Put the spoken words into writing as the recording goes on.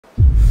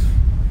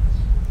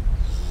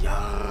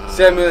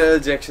Samuel L.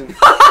 Jackson.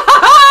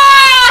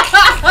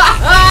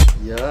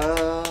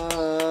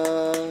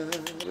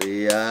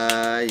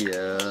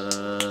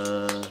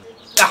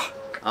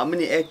 How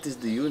many actors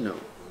do you know?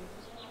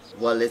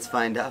 Well, let's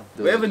find out.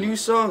 We have a new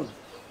song.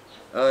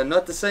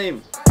 Not the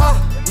same.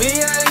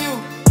 Me and you,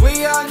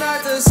 we are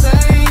not the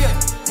same. Yeah.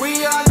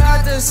 We are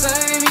not the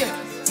same. Yeah.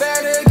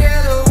 Better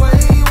get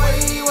away,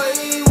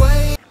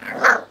 way.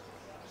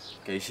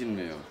 Okay, sien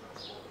me.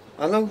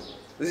 Hallo,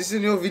 this is a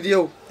new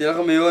video.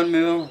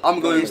 I'm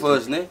going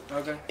first, ne?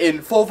 Okay.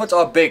 And forwards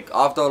are back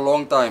after a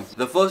long time.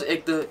 The first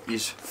actor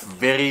is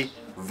very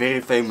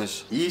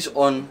famous. He's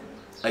on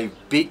a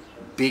big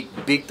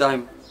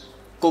time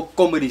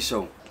comedy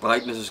show.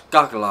 Brightness is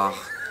kakkelaag.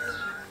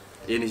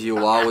 En is hier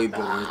Huawei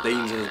bro,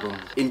 dangerous bro.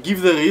 And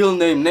give the real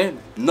name, ne?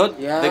 Not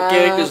the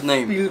character's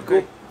name.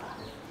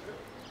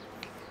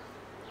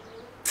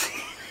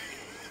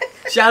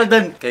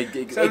 Sheldon.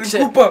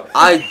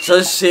 I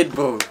just said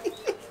bro.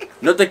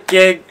 Not the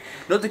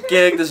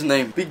character's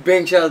name. Big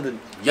Bang Sheldon.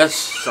 Yes,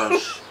 sir.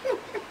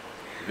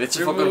 Weet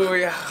je fucking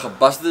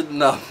gebastard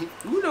naam.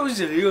 Who knows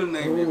the real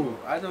name, bro?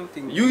 I don't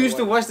think. You used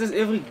to watch this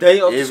every day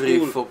after school.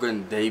 Every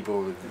fucking day,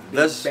 bro.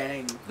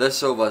 That's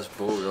so was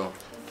bro, yo.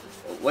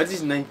 What's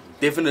his name?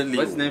 Definitely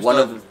What's his name?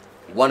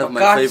 one of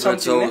my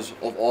favorite shows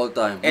of all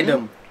time.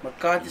 Adam.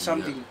 McCarthy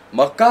something.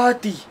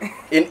 McCarthy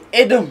and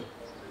Adam.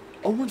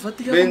 Oh man, wat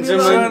die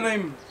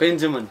Benjamin.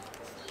 Benjamin.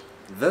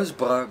 This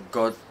bro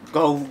got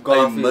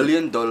 $1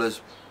 million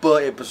per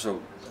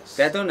episode.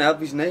 That don't help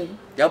his name.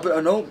 Yeah, but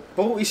I know.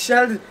 Bro, he's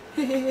Sheldon.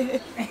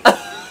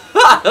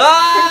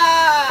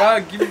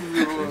 Can't give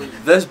you.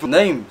 This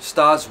name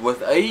starts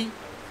with a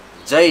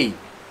J.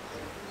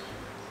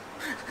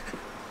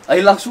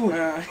 Hij lag zo.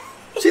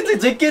 Zit hij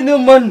J ken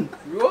hem man?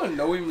 We all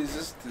know him, it's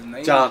just the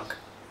name. Jack.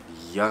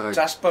 Ja.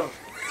 Jasper.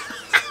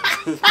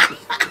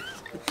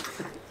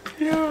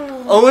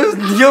 Oh, wat is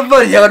die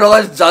man? Ja, dat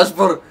was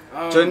Jasper.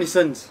 Johnny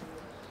Sins.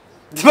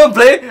 Die man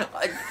play.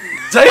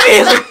 Johnny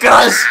is a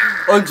crush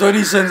on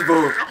Johnny Sins,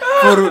 bro.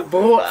 For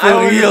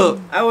real.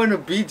 I wanna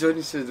be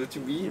Johnny Sins. What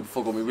you mean?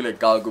 Fuck him, ik wil een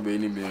kalko bij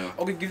niet meer.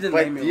 Okay, give the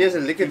But name. he has a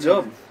liquor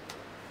job.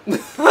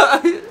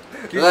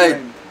 Right.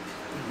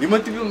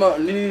 Niemand die wil maar.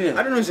 Nee. I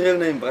don't know his real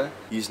name, bro.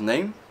 His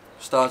name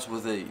starts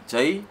with a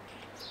J.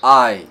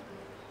 I.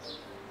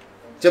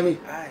 Jimmy.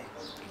 Aye.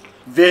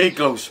 Very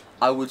close.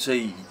 I would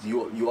say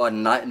you are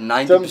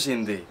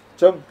 90% there.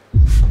 Jump.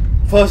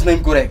 First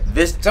name correct.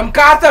 This Some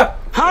Carter.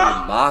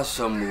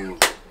 Masamu.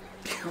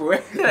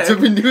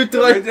 Jimmy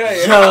Neutron.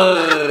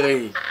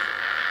 Jari.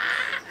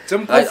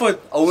 Some Comfort.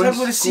 Owens.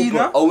 Some C,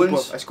 no?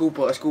 Owens. A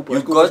scooper.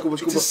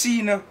 It's a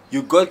C, no?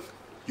 You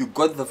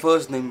got the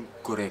first name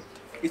correct.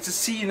 It's a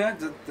C, no?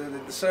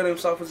 The surname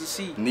starts with a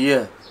C.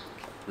 Nee.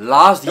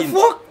 Last The hint.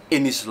 fuck?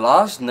 In his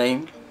last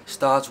name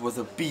starts with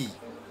a P.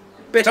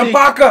 Some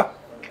Parker.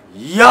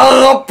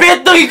 Ja,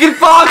 Patrick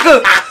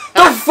Parker.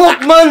 The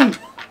fuck man.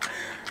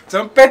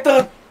 Some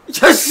Petter.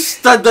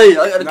 Just that day.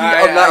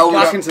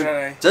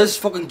 Parkinson. Just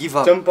fucking give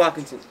up. Jump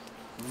Parkinson.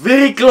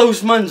 Very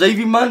close man,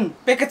 JV man.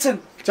 Pickerton.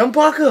 Jump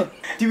Parker.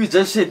 TV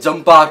just said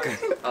Jump Parker.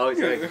 Oh,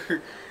 sorry.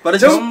 But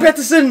it's Jump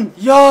Patterson.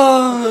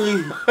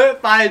 Yeah.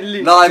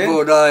 Finally. Nee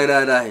bro,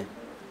 nee.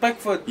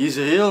 Pickford. His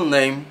real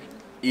name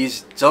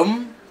is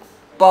Jump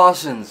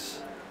Parsons.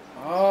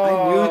 Oh. I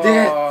knew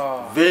that.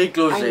 Very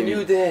close, I JV.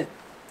 knew that.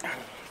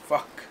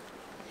 Fuck.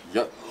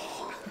 Ja.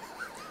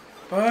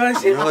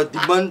 What? Ja,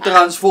 die man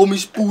transform die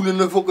spoel in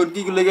een fucking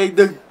kijk hoe jij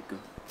denkt.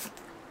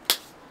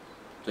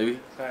 JV?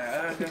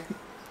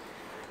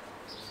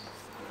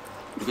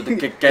 Look at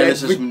the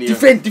carelessness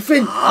meneer.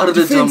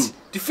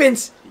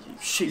 Defense.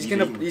 Shit,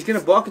 He's gonna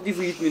bark at you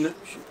for hitting me, no?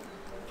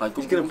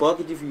 He's gonna bark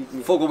at you for hitting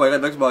me. Fuck op mij,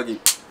 niks maken.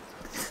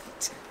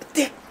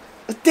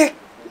 Attack.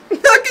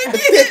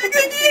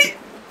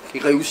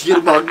 Ik ga je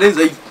shit maken, nee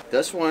zeg.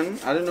 This one,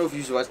 I don't know if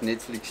you watch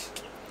Netflix.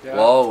 Yeah.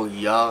 Wow,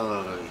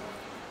 ja.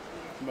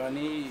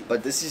 Money.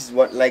 But this is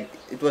what, like,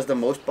 it was the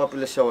most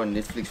popular show on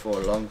Netflix for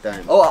a long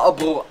time. Oh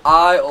bro,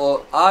 I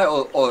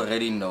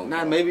already know.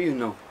 Nah, maybe you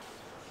know.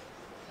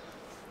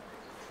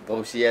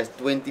 Bro, she has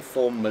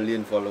 24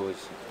 million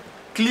followers.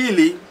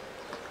 Clearly,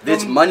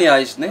 that's Money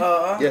Heist, ne?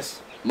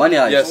 Yes. Money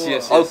Heist.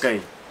 Yes.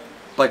 Okay.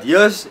 But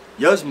here's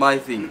my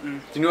thing.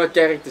 Do you know what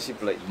character she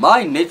played?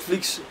 My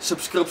Netflix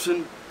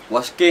subscription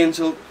was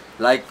cancelled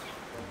like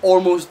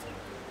almost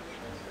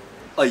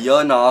a year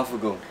and a half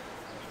ago.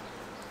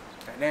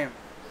 Damn.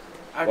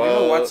 I don't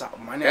know what's up.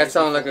 Money. That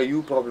sounds like a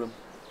you problem.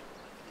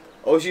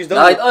 Oh, she's done.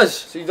 Nah, it is.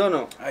 So you don't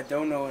know. I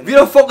don't know. Wie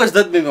the fuck is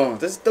dat, man?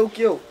 This is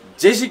Tokyo.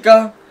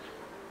 Jessica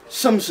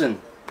Simpson.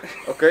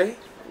 Okay.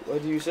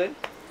 What do you say?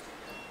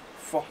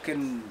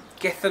 Fucking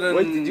Catherine.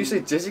 What did you say?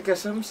 Jessica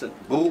Simpson.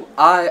 Bro,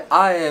 I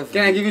have.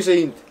 Can I give you a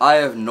hint? I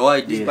have no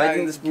He's idea.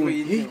 biting the spoon.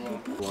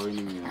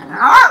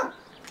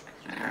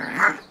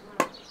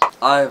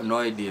 I have no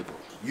idea, bro.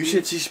 You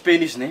said she's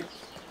Spanish, ne?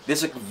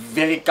 That's a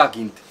very cock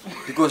hint.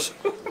 Because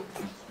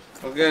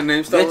Okay, a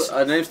name start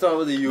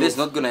with a U. that's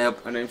not gonna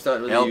help A name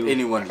start with a U.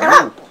 anyone.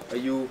 A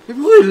U.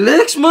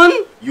 Relax, man.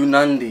 You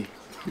Nandi.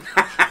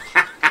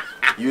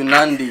 You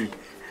Nandi.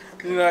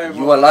 No,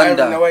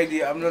 Yolanda. I have no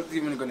idea. I'm not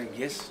even gonna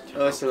guess.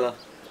 Ursula.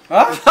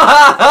 Huh?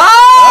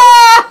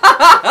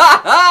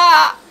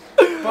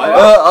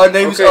 Her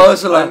name is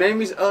Ursula. Her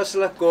name is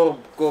Ursula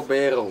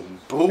Corbero.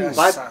 Bro, That's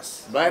but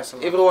sus.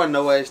 Ursula. Everyone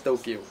knows her as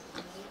Tokyo.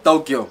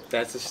 Tokyo.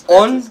 That's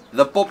On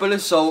the popular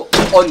show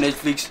on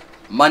Netflix,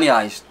 Money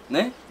Heist,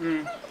 ne?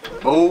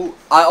 Bro,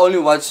 I only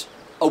watch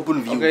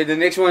Open View. Okay, the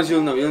next ones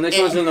you'll know. The next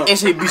ones you'll know.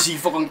 SABC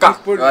fucking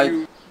kak, Put right?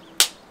 you-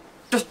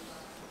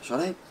 Shall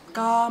I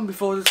calm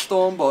before the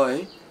storm,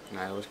 boy?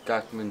 Nah, it was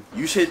kak, man.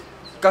 You said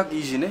kak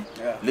easy, ne?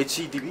 Yeah. Let's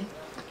see, TV.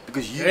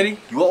 Because Ready?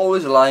 you are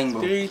always lying,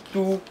 bro. 3,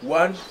 2,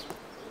 1.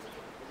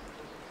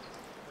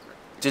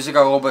 Jessica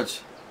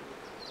Roberts.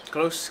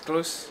 Close,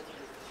 close,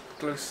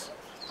 close.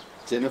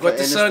 You Jennifer got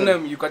the Aniston.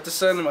 surname. You got the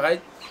surname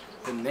right.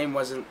 The name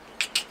wasn't.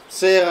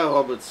 Sarah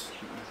Roberts.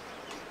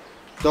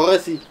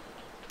 Dorothy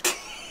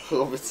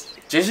Roberts.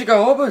 Jessica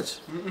Roberts?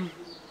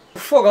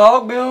 Fuck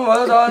out, man.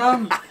 Wat is haar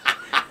naam?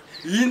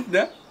 Hint,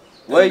 ne?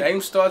 The Wait.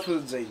 name starts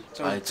with J.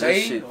 So I just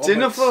J. said Roberts.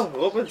 Jennifer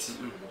Roberts.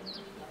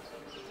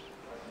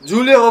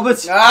 Julia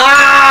Roberts.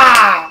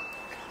 Ah!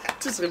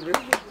 Just remember.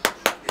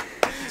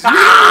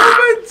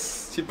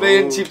 Roberts. She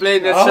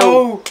played that Oh.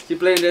 show. She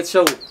played that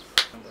show.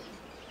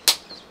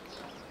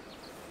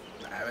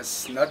 That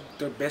was not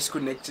the best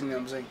connection, you know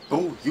what I'm saying?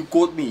 Bro, you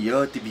caught me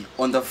here, TV.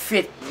 On the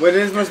fit. Well,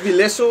 this must be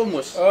less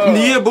almost.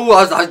 Nee, bro,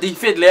 as die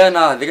vet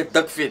Lena, like a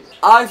duck fit.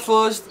 I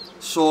first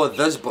saw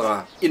this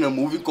bra in a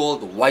movie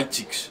called White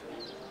Chicks.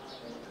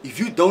 If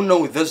you don't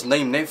know this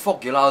name, nee,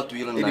 fuck you out to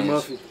Eddie nice.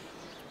 Murphy.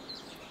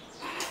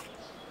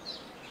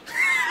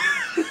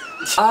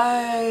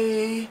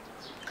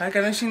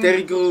 Can I see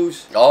Terry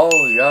Crews. Oh,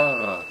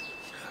 yeah.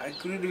 I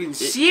couldn't even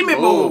see me,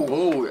 bro.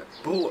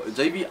 Bro,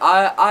 JB,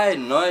 I had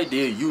no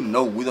idea you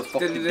know who the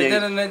fuck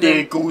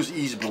Terry Crews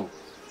is, bro.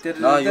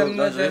 Nah, you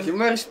that's it. Give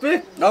me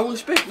respect. No,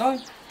 respect, no,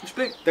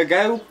 respect. The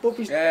guy who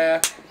poppies.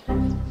 Yeah.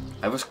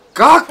 I was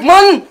kak,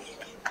 man!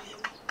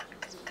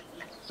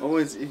 Oh,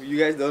 if you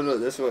guys don't know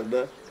this one,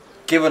 no?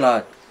 Kevin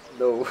Hart.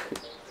 No.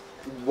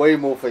 Way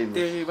more famous.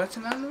 Terry, what's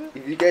your name?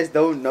 If you guys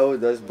don't know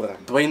this, bruh.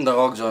 Dwayne The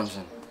Rock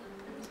Johnson.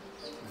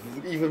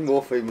 Even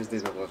more famous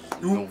than the Rock.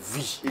 No,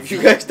 wie? If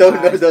you guys don't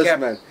know it's this, Cap.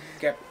 man,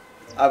 Cap.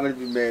 I'm gonna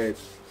be mad.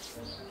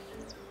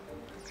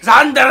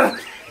 Xander!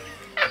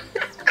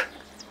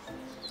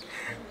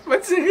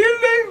 What's his real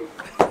name?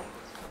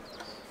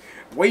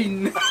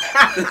 Wayne.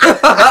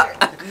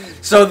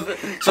 So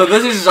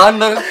this is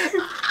Xander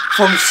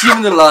from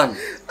Siemderland.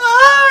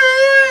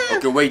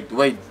 Okay, wait.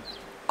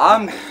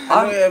 I'm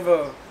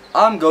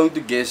going to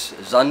guess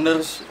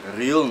Xander's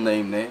real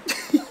name, ne?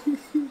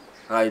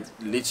 Right,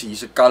 let's see,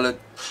 he's a colored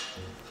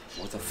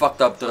with a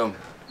fucked up drum.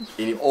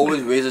 And he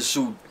always wears a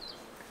suit.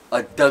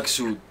 A duck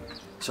suit.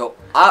 So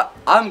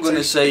I'm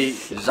gonna say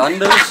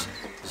Xander's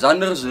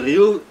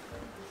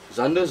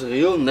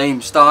real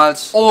name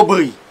starts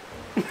Aubrey.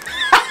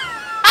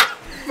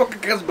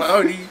 Fucking Chris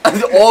Brownie.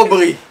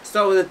 Aubrey.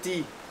 Start with a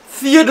T.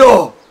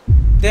 Theodore.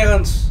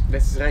 Terrence.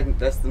 That's right.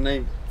 That's the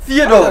name.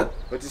 Theodore.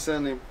 What's his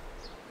surname?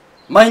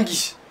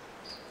 Mankies.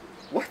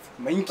 What?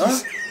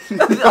 Mankies.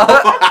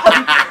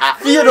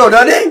 Theodore,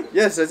 dat ding?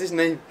 Yes, that's his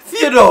name.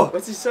 Theodore.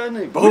 What's his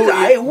surname? Bro,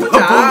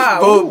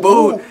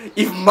 bro,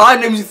 if my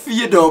name is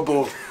Theodore,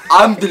 bro,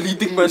 I'm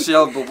deleting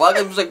myself, bro. Waar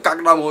heb zijn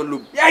kaknaam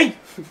rondloop? Jij!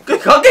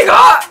 Kijk,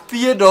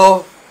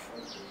 Theodore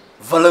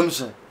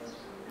Willemse.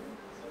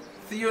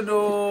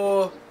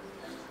 Theodore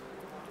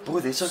Bro,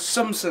 this is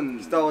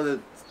Simpson. Start with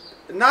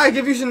a... Nah, I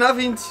give you some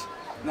hints.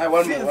 Nee,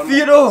 one more.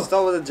 Theodore.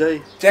 Start with a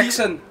J.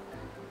 Jackson.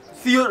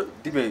 Theodore.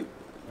 Die ben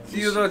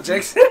Theodore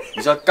Jackson.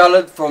 he's a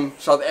colored from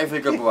South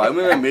Africa, bro. Hij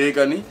moet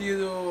Amerika niet.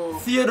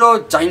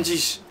 Theodore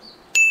Jansies.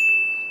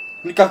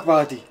 Die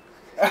kakparty.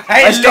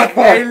 Hij is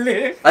kakpaard.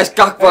 Hij is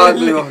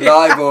kakparty, bro.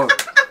 Nee, bro.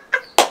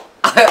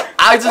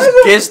 I just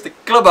guessed the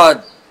club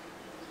out.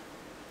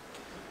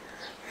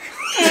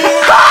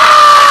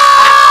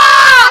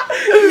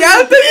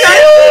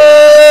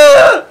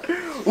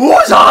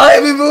 Who's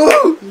hij,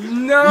 bro?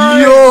 No.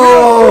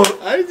 Yo.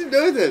 How did you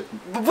know that?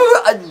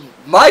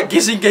 My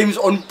guessing game is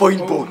on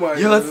point, bro. Oh my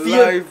You're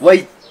life.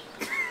 Wait.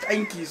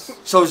 Jankies.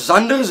 So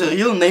Xander's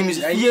real name is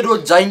Theodore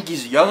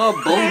Jankies. Ja,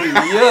 bro.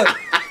 Nee.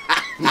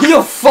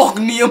 Nee, fuck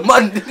nee,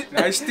 man.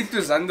 Hij stikt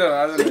to Xander.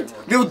 I don't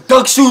know. Yo,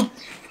 duck suit.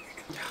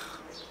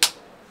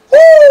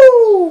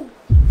 Woo.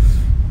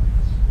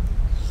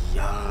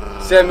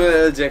 Samuel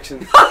L. Jackson.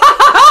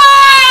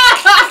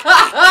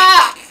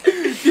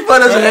 Die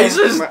man is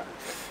racist.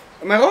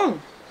 Am I wrong?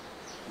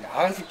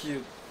 Ja,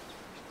 verkeerd.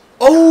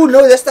 Oh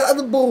no, that's the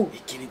other bro.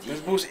 Ik ken het.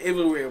 There's bulls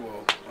everywhere,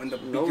 bro. On the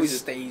No, biggest he's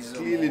stages.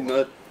 clearly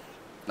not.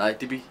 Nee,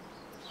 Tibi.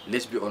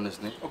 Let's be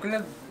honest, ne? Ook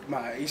net,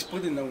 maar he's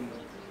pretty known.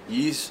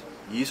 He's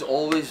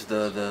always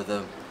the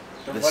villain.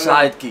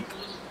 sidekick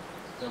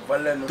The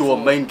villain. to a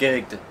main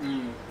character.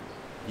 Mm.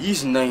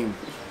 His name.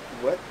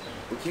 What?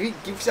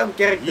 Give some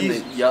character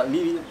He's, name. yeah,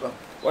 nee.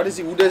 What is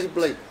he? Who does he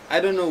play? I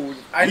don't know.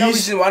 I know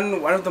he's in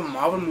one of the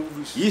Marvel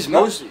movies. He's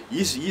No? most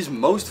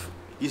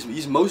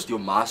your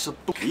master.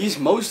 He's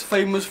most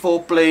famous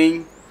for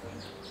playing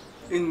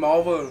In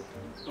Marvel.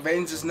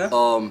 Avengers, ne?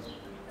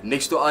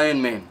 Next to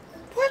Iron Man.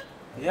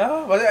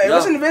 Ja, hij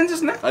was in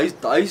Avengers, ne? Hij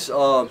is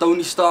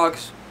Tony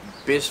Stark's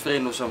best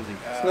friend or something.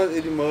 It's not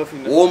Eddie Murphy.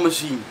 No. War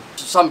Machine.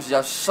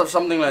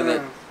 Something like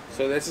that.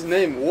 So that's his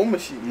name, War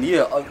Machine.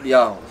 Nee,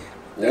 ja.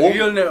 The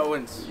real name,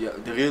 Owens. Yeah,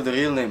 the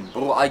real name.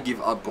 Bro, I give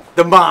up, bro.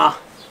 The Ma.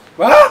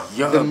 Wat?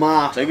 Yeah. The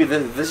Ma. Maybe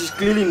this is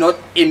clearly not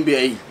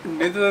NBA.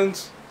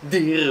 Netherlands. The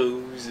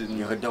Rosen.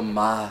 Yeah, the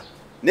Ma.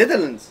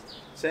 Netherlands.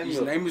 His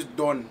Samuel. name is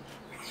Don.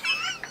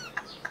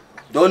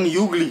 Don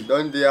Hughley.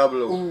 Don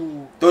Diablo.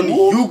 Oeh. Don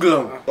Hughley.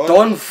 Don-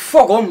 Don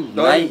fuck him.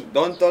 Nee.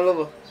 Don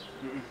Tolliver.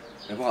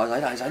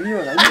 Hij is niet.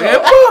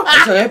 Rapper? Hij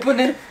is een rapper,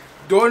 nee.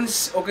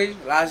 Don's, okay,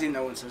 last name,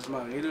 Owens. Dat is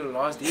maar hele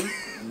last name.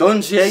 Don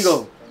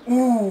Diego.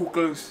 Oeh,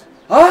 close.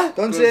 Huh?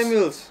 Don Close.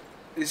 Samuels.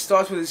 It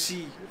starts with a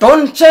C.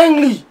 Don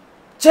Chanley.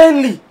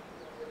 Chanley.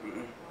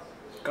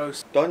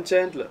 Close. Don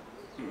Chandler.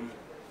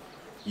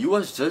 You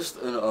was just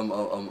in an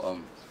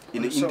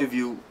So-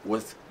 interview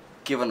with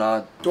Kevin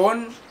Hart.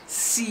 Don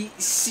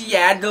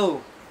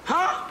Seattle.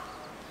 Huh?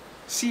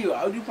 See,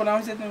 how do you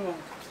pronounce that name?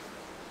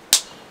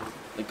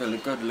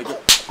 Lekker.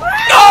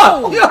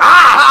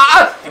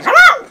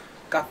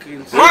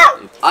 Kakkins.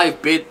 I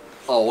bet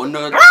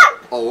 100.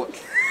 Oh.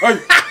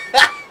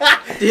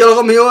 Die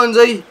hele miljoen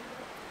zei.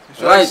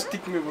 Right.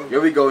 Stick me, bro.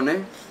 Here we go,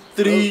 ne?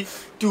 3,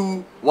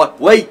 2, 1.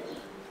 Wait.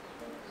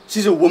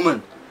 She's a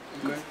woman.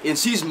 Okay. And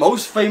she's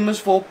most famous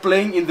for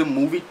playing in the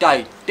movie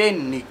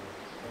Titanic.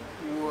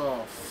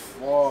 Wow,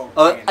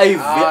 fuck.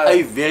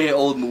 A very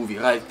old movie.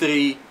 Right,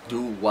 3,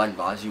 2, 1.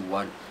 Waar is die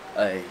 1?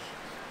 Hey.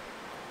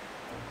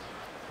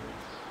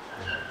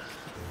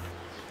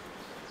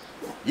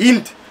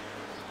 Hint.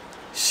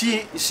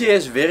 She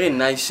has very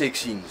nice sex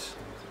scenes.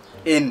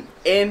 And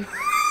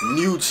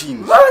nude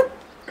scenes. What?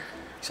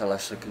 Ik zal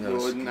even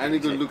Oh, I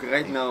need to look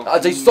right now.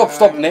 Ah, say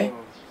stop, nee.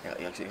 Ja,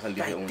 ik ga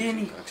liever jongens.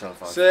 Titanic. Ik zal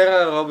vast.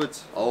 Sarah Roberts.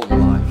 Oh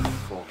my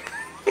fuck.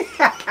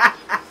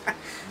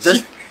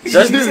 just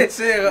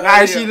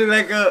I see the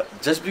like a.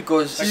 just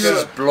because Like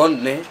she's a-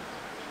 blonde, nee.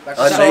 Like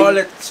Her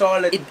name-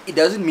 solid. It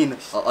doesn't mean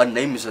her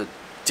name is a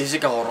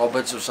Jessica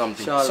Roberts or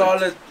something. Charlotte.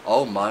 Solid.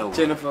 Oh my word.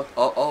 Jennifer.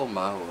 Oh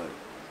my word.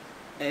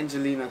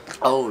 Angelina.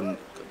 Oh,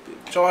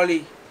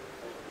 Charlie.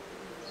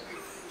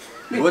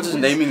 we're just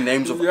naming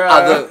names of Yeah.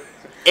 other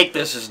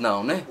actresses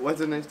now, ne? What's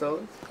her name, Star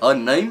Wars? Her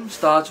name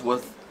starts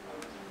with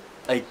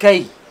a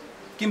K.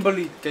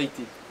 Kimberly.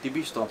 Katie.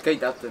 TB, stop.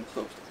 Kate Upton.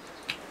 Stop.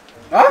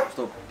 Huh?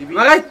 Stop. TB.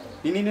 Alright.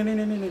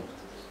 Nee.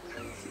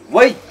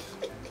 Wait.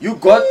 You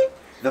got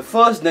the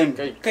first name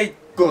Kate.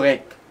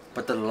 correct,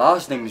 but the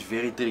last name is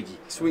very tricky.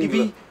 Swingler.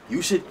 TB,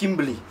 you said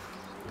Kimberly.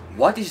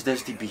 What is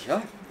this, TB,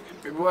 huh?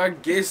 Well, I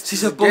guess. She's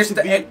supposed to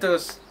the be-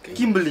 actors.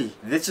 Kimberly.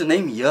 That's the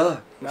name, yeah.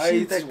 Nah, She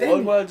it's Titanic.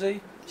 worldwide, Jay.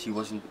 She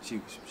was in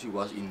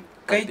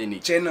Kate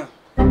Titanic. Jenner.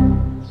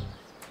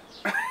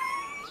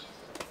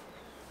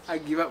 I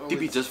give up. TB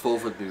Owens. just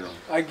forfeit me.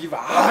 I give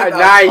up.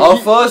 Nice. Her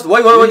first,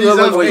 wait, You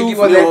deserve to give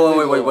her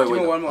that. Give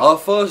me one more. Her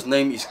first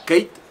name is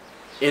Kate,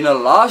 and her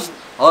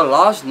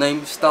last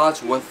name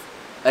starts with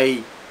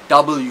a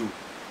W.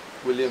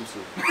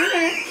 Williamson.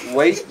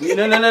 Wait,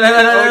 no,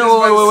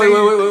 Oh, this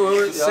one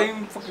wait. same-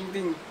 Same fucking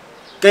thing.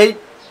 Kate.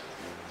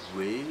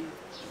 Wait.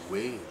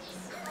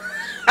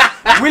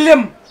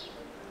 William.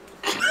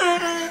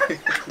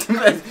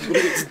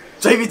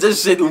 JV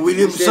just said He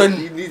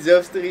Williamson.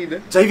 deserves to read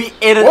it. JV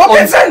added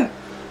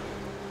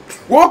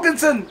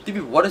Wilkinson.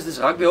 TB, what is this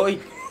rugby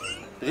ooit?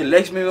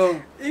 Relax me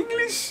wel.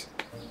 English.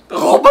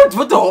 Robert,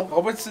 wat op?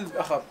 Robertson.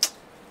 Ach,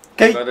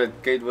 Kate. Got it.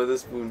 Kate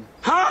Witherspoon.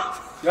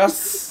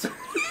 yes.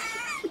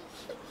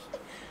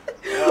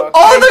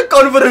 All the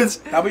confidence.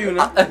 W,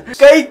 no?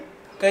 Kate.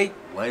 Kate.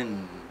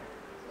 When?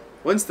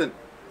 Winston.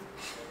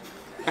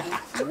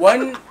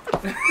 One.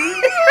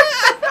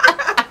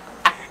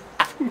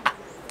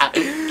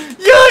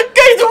 Yeah,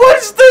 Kate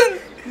Winston.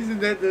 Isn't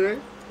that the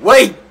right?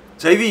 Wait,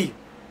 JV.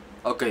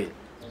 Okay,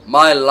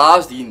 my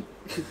last hint.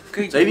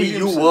 Kate JV,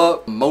 you Williamson. were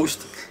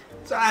most.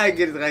 So I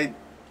get it right.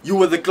 You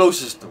were the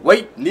closest.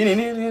 Wait, nee,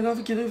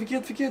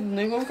 verkeerd.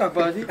 Nee, kom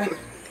kakbaar.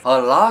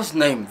 Her last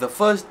name, the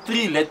first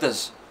 3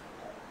 letters,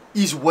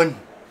 is Win.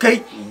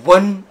 Kate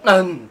Win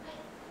and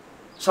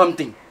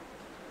something.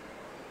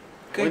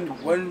 Kate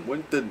one.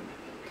 Winton.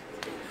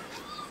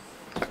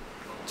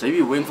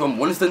 JV went from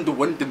Winston to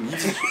Winton.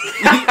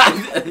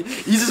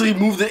 He just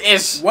removed the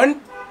S.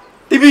 One.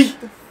 TB,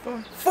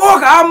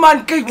 Fuck,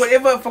 man. Kate,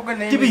 whatever fucking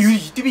name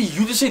is. TB,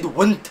 you just said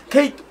Wint.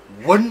 Kate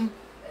Win.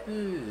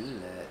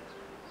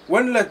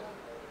 One let.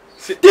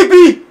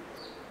 TB.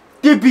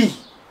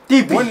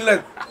 One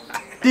let.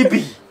 TB.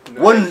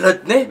 One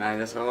let, ne? Nah,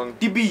 that's wrong.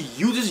 TB,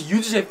 you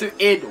just have to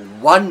add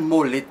one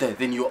more letter,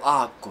 then you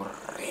are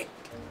correct.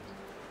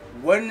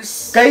 One.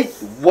 Kate,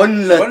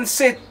 one let. One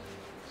set.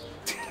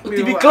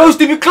 TB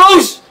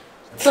close!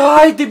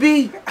 Try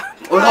TB!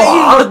 Oh,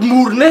 hard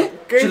moer, ne?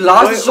 Sy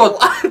laaste shot.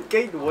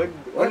 Kate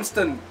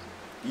Winston.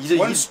 He's a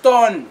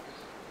Winston.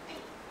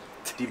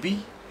 TB,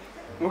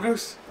 What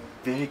goes?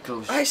 very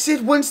close. I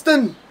said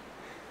Winston.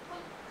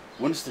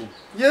 Winston.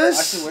 I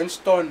Yes. said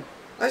Winston.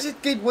 I said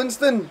Kate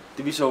Winston.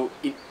 Tibi, so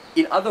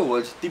in other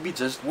words, Tibi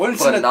just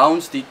Winslet.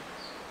 pronounced it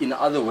in the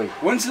other way.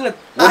 Winslet.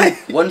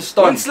 One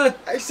stone. Winslet.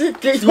 I said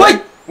Kate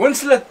Wait!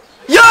 Winslet.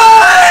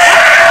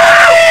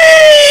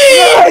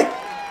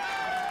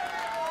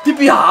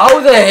 Tibi, how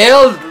the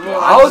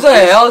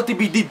hell,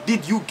 Tibi,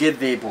 did you get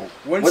there, bro?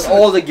 With Winslet.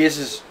 all the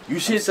guesses. You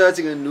I'm said,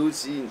 searching a nude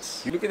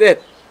scenes. look at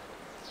that.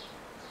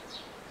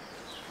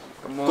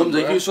 Come on, Kom,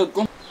 zeg bro. je shot,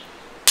 kom.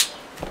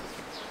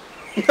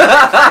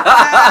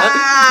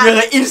 You're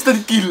an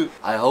instant kill.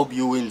 I hope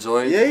you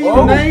enjoyed. Yeah, you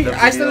Oh, nee, the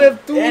I still video.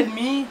 have two. And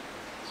me.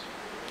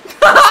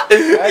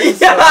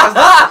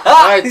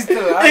 Alright,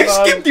 Ik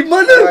skip die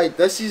mannen. alright,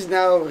 this is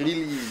now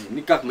really easy.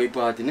 Niet kak mee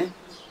praten, hè?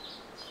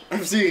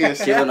 I'm serious.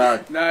 Geef een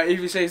uit. Nah, if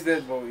you say it's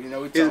that, bro, you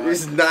know it's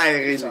It's not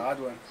it's a really. hard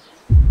one.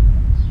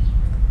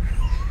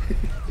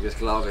 Ik is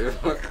klaar even.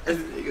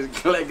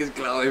 Ik is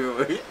klaar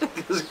even.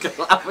 Ik is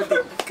klaar met die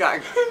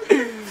kak.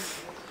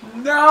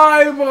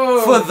 Nah, bro.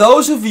 For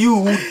those of you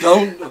who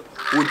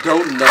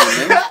don't know,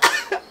 hè?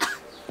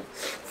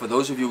 For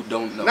those of you who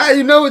don't know. Now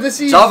you know what this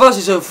is. Javas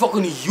is a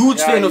fucking huge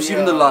Yeah, fan of yeah.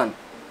 Zevende Laan.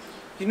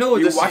 You know what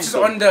You this watch is.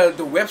 it on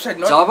the website,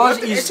 not, Java's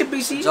not the is-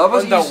 SABC,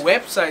 Java's on the is-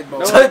 website, bro.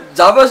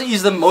 Javas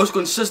is the most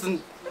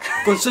consistent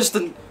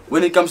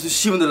when it comes to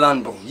Zevende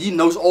Laan, bro. He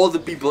knows all the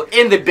people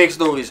and their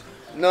backstories.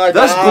 No, I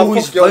That's don't. bro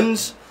is Fuck you.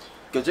 Vince.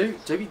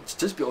 JB,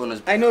 just be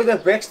honest. I know the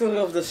backstory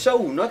of the show,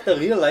 not the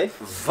real life.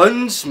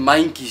 Vince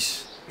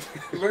Mankies.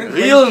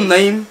 Real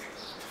name.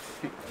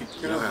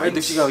 Weet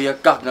ik zie jou hier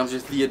kak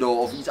namens Theodore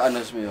of iets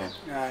anders mee. Nah,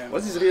 man.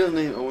 What's his real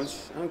name, Owens?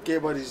 I don't care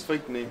about his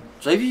fake name.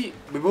 JB,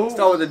 bro.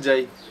 Start with a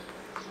J.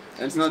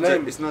 And it's not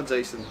name? It's not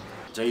Jason.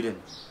 Jaden.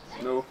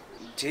 No.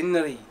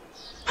 January.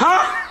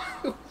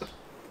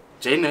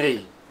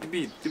 January. TB,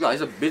 hij is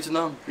een bitch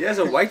naam. He has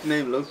a white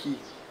name, Loki.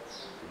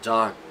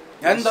 Jack.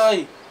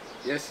 Yandai.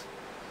 Yes.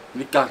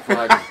 Niet kak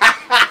praten.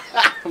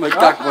 Mijn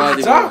kak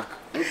praten. Jack.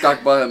 Niet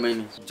kak praten,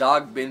 man.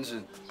 Jack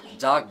Benson.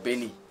 Jack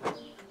Benny.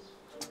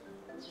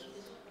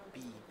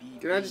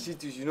 Can I just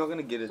hit you? You're not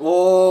gonna get it.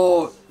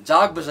 Oh,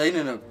 Jack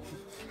Bezijnen ook.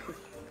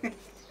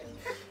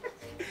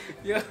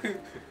 Yeah.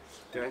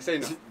 Can I say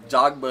no?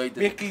 Jack Buiten.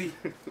 Bickley.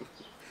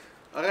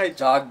 Alright.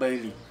 Jack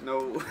Bailey.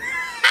 No.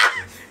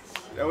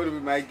 That would have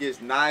been my guess.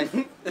 Nine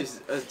is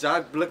a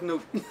Jack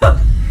Blicknote.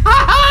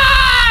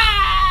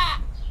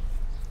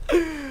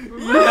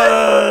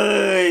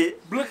 Yay!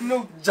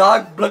 Bliknoot.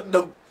 Jack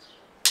Blicknote.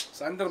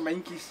 Sander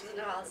Mankies.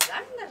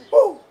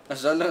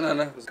 Sander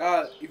Nana.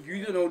 God, if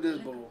you don't know this,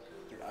 bro,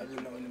 I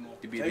don't know anymore.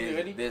 Are you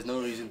ready? There's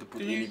no reason to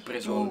put 3, any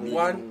pressure 2, on me.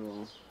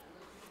 1.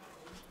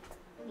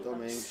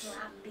 Tom Hanks.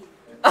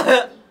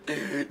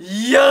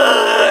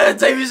 Yeah!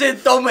 Jamie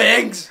said Tom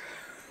Hanks.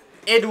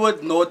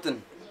 Edward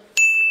Norton.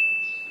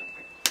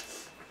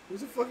 Who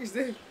the fuck is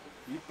that? You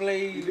He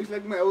play looks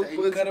like my old the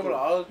Incredible principal.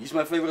 Hulk. He's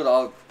my favorite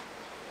Hulk.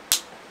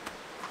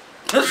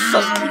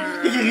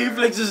 Die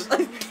reflexes.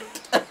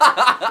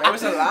 That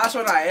was the last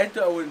one I had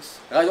to Owens.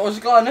 Ja, ons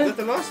is klaar, Is hè? that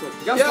the last one?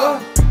 Ja, is Yeah. klaar.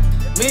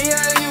 Me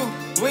and you,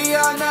 we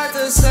are not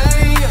the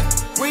same, yeah.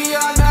 We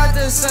are not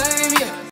the same, yeah.